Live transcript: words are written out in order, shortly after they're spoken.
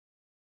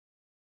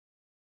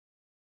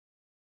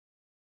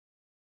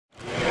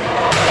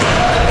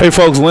Hey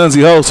folks,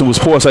 Lindsay Holston with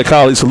Sports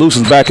Psychology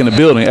Solutions back in the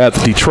building at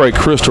the Detroit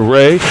Cristo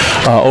Rey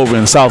over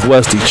in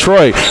Southwest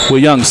Detroit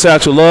with young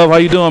Satchel Love. How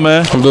you doing,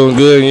 man? I'm doing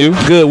good, and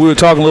you? Good. We were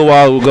talking a little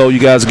while ago. You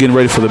guys are getting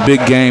ready for the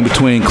big game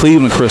between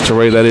Cleveland and Cristo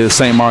Rey, that is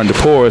St. Martin de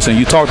Porres, and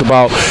you talked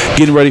about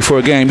getting ready for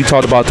a game. You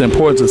talked about the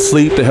importance of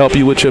sleep to help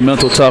you with your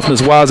mental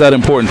toughness. Why is that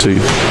important to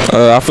you?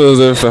 I feel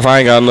as if I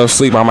ain't got enough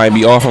sleep, I might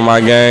be off on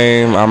my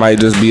game. I might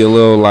just be a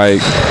little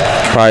like,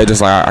 probably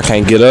just like I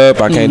can't get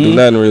up, I can't do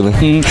nothing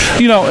really.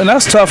 You know, and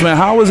that's tough, man.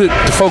 How is it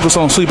to focus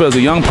on sleep as a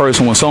young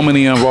person when so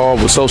many are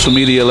involved with social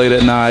media late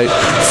at night,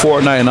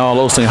 Fortnite and all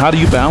those things? How do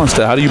you balance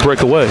that? How do you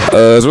break away?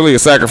 It's really a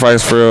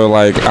sacrifice for real.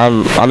 Like I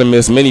done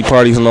missed many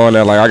parties knowing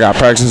that like I got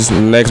practice the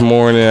next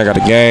morning, I got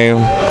a game.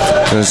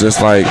 And it's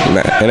just like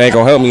it ain't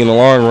gonna help me in the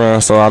long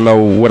run, so I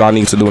know what I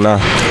need to do now.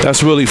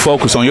 That's really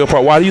focused on your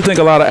part. Why do you think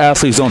a lot of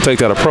athletes don't take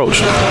that approach?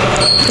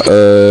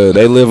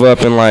 They live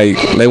up and like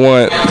they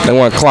want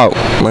clout.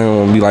 They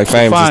want to be like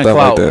famous and stuff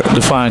like that.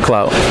 Define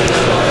clout.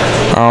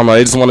 I don't know.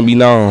 They just want to be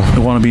known. They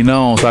want to be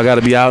known. So I got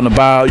to be out and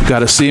about. You got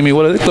to see me.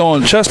 What are they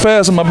throwing? Chest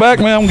pass in my back,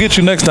 man. I'm gonna get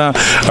you next time.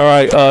 All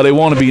right. They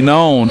want to be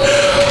known.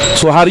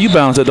 So how do you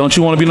balance that? Don't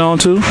you want to be known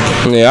too?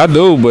 Yeah, I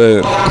do,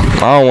 but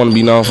I don't want to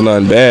be known for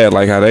nothing bad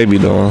like how they be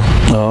doing.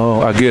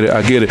 Oh, I get it.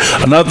 I get it.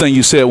 Another thing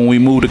you said when we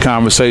moved the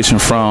conversation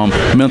from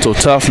mental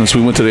toughness,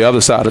 we went to the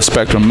other side of the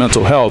spectrum,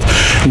 mental health.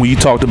 When you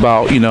talked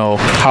about, you know,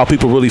 how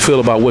people really feel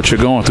about what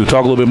you're going through.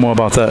 Talk a little bit more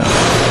about that.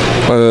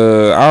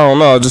 I don't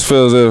know. It just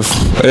feels as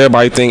if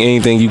everybody think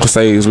anything you can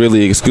say is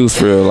really an excuse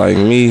for real. Like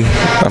me,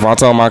 if I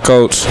told my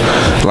coach,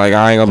 like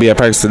I ain't gonna be at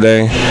practice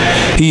today,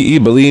 he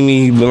believe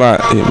me. He be like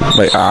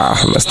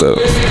I messed up.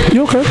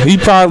 You okay? He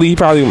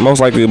probably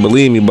most likely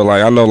believe me, but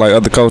like I know like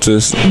other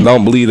coaches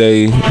don't believe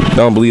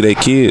they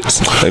kids.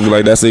 They be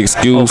like that's the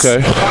excuse.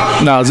 Okay.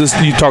 Now is this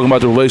you talking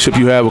about the relationship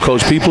you have with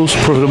Coach Peoples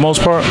for the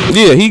most part?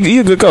 Yeah, he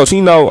a good coach. He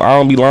know I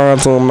don't be lying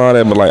to him and all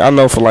that, but like I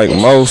know for like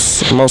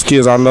most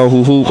kids I know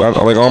who hoop,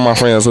 like all my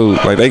friends who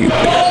like they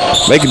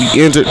could be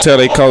injured, tell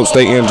they coach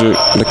they injured,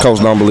 the coach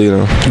don't believe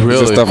them.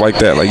 Really? Just stuff like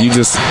that. Like you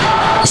just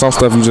some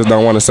stuff you just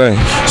don't want to say.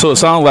 So it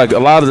sounds like a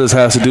lot of this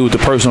has to do with the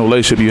personal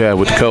relationship you have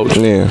with the coach.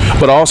 Yeah.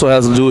 But also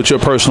has to do with your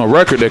personal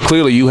record that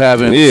clearly you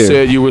haven't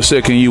said you were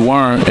sick and you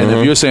weren't. And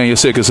if you're saying you're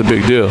sick, it's a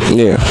big deal.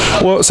 Yeah.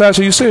 Well,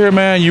 Satchel, you sit here,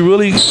 man. You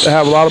really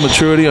have a lot of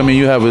maturity. I mean,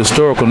 you have a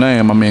historical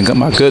name. I mean,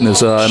 my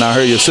goodness. And I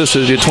heard your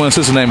twin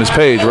sister's name is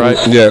Paige, right?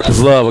 Yeah. It's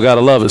Love. I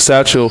gotta love it.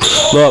 Satchel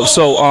Love.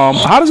 So,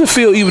 how does it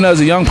feel, even as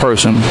a young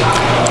person,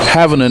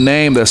 having a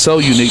name that's so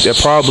unique that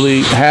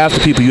probably half the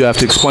people you have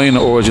to explain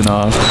the origin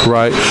of,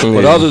 right? Yeah.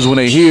 But others, when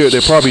they hear it,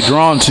 they're probably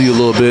drawn to you a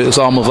little bit. It's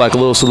almost like a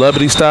little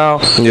celebrity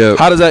style. Yeah.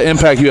 How does that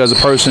impact you as a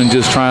person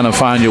just trying to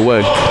find your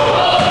way?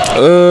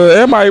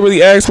 Everybody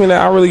really asks me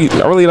that. I really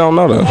don't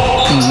know though.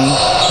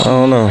 I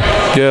don't know.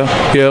 Yeah,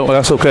 well,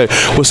 that's okay.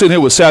 We're sitting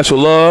here with Satchel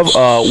Love.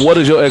 What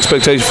is your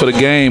expectation for the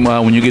game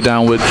when you get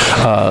down with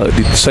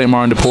St.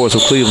 Martin de Porres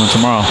of Cleveland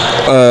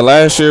tomorrow?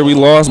 Last year we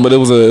lost, but it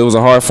was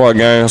a hard-fought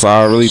game, so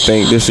I really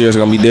think this year is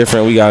going to be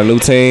different. We got a new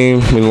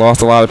team. We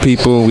lost a lot of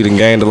people. We done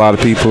gained a lot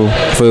of people.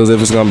 Feels as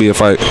if it's going to be a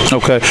fight.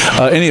 Okay.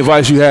 Any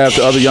advice you have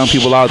to other young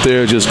people out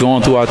there just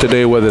going throughout the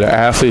day, whether they're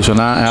athletes or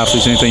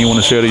non-athletes, anything you want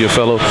to share to your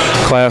fellow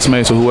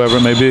classmates or whoever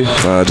it may be?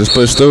 Just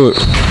push through it.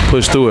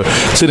 Push through it.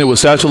 Sitting here with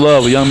Satchel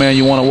Love, a young man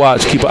you want to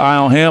watch. Keep an eye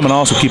on him and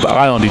also keep an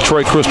eye on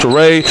Detroit Cristo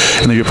Rey.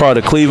 And if you're part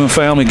of the Cleveland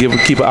family,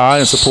 keep an eye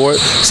and support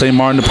St.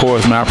 Martin de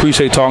Porres. Man, I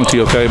appreciate talking to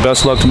you, okay?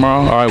 Best of luck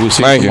tomorrow. All right, we'll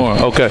see you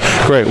tomorrow. Okay,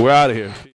 great. We're out of here.